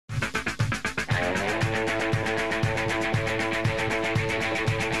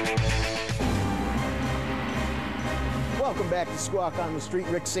back to Squawk on the Street.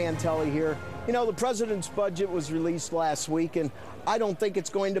 Rick Santelli here. You know, the president's budget was released last week, and I don't think it's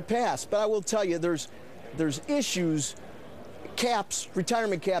going to pass. But I will tell you, there's issues, caps,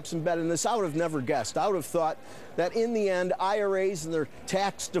 retirement caps embedded in this. I would have never guessed. I would have thought that in the end, IRAs and their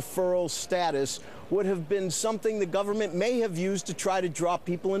tax deferral status would have been something the government may have used to try to draw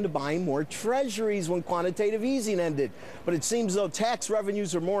people into buying more treasuries when quantitative easing ended. But it seems though tax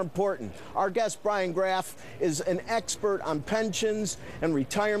revenues are more important. Our guest, Brian Graff, is an expert on pensions and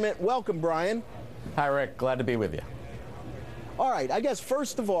retirement. Welcome, Brian. Hi, Rick. Glad to be with you. All right. I guess,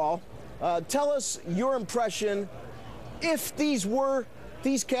 first of all, tell us your impression if these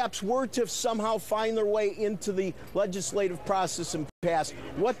caps were to somehow find their way into the legislative process and pass.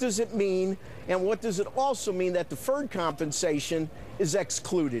 What does it mean? And what does it also mean that deferred compensation is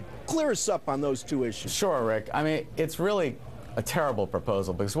excluded? Clear us up on those two issues. Sure, Rick. I mean, it's really a terrible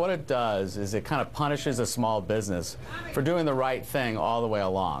proposal because what it does is it kind of punishes a small business for doing the right thing all the way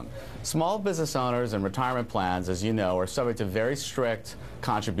along. Small business owners and retirement plans, as you know, are subject to very strict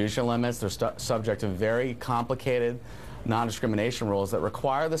contribution limits. They're subject to very complicated non-discrimination rules that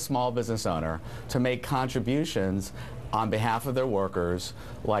require the small business owner to make contributions on behalf of their workers,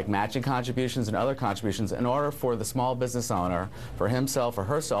 like matching contributions and other contributions, in order for the small business owner, for himself or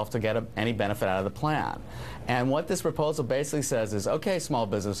herself, to get any benefit out of the plan. And what this proposal basically says is, okay, small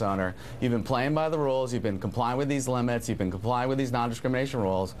business owner, you've been playing by the rules, you've been complying with these limits, you've been complying with these non-discrimination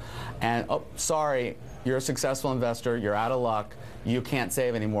rules, and oh, sorry, you're a successful investor, you're out of luck, you can't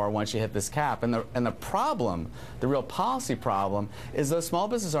save anymore once you hit this cap. And the problem, the real policy problem, is those small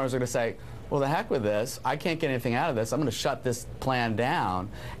business owners are going to say, well, the heck with this. I can't get anything out of this. I'm going to shut this plan down.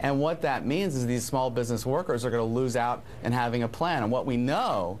 And what that means is these small business workers are going to lose out in having a plan. And what we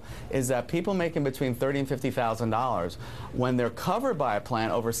know is that people making between $30,000 and $50,000, when they're covered by a plan,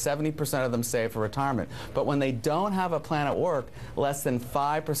 over 70% of them save for retirement. But when they don't have a plan at work, less than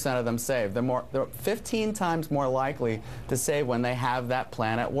 5% of them save. They're 15 times more likely to save when they have that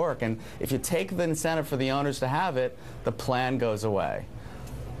plan at work. And if you take the incentive for the owners to have it, the plan goes away.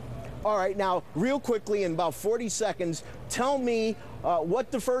 All right, now, real quickly, in about 40 seconds, tell me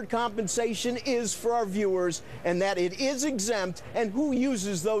what deferred compensation is for our viewers and that it is exempt, and who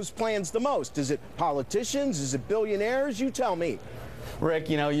uses those plans the most. Is it politicians? Is it billionaires? You tell me. Rick,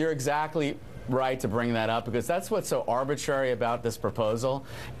 you know, you're exactly right to bring that up because that's what's so arbitrary about this proposal.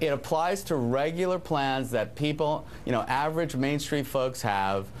 It applies to regular plans that people, you know, average Main Street folks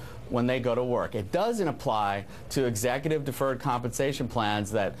have when they go to work. It doesn't apply to executive deferred compensation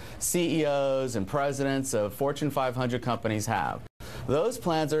plans that CEOs and presidents of Fortune 500 companies have. Those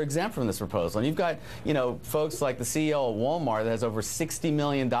plans are exempt from this proposal. And you've got, you know, folks like the CEO of Walmart that has over $60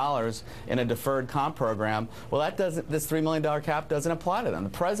 million in a deferred comp program. Well, this $3 million cap doesn't apply to them. The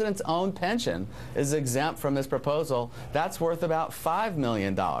president's own pension is exempt from this proposal. That's worth about $5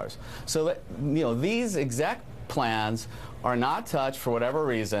 million. So that, you know, these exec plans are not touched for whatever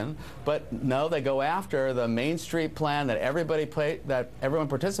reason, but no, they go after the Main Street plan that everyone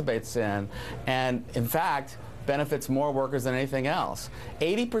participates in, and in fact benefits more workers than anything else.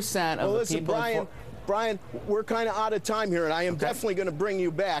 80% of the people. Brian, we're kind of out of time here, and I am definitely going to bring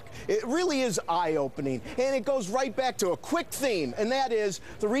you back. It really is eye-opening, and it goes right back to a quick theme, and that is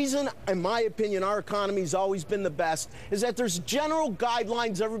the reason, in my opinion, our economy's always been the best is that there's general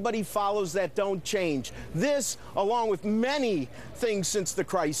guidelines everybody follows that don't change. This, along with many things since the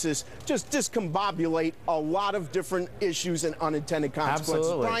crisis, just discombobulate a lot of different issues and unintended consequences.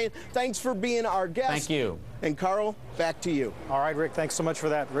 Absolutely. Brian, thanks for being our guest. Thank you. And Carl, back to you. All right, Rick, thanks so much for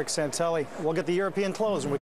that. Rick Santelli. We'll get the European close.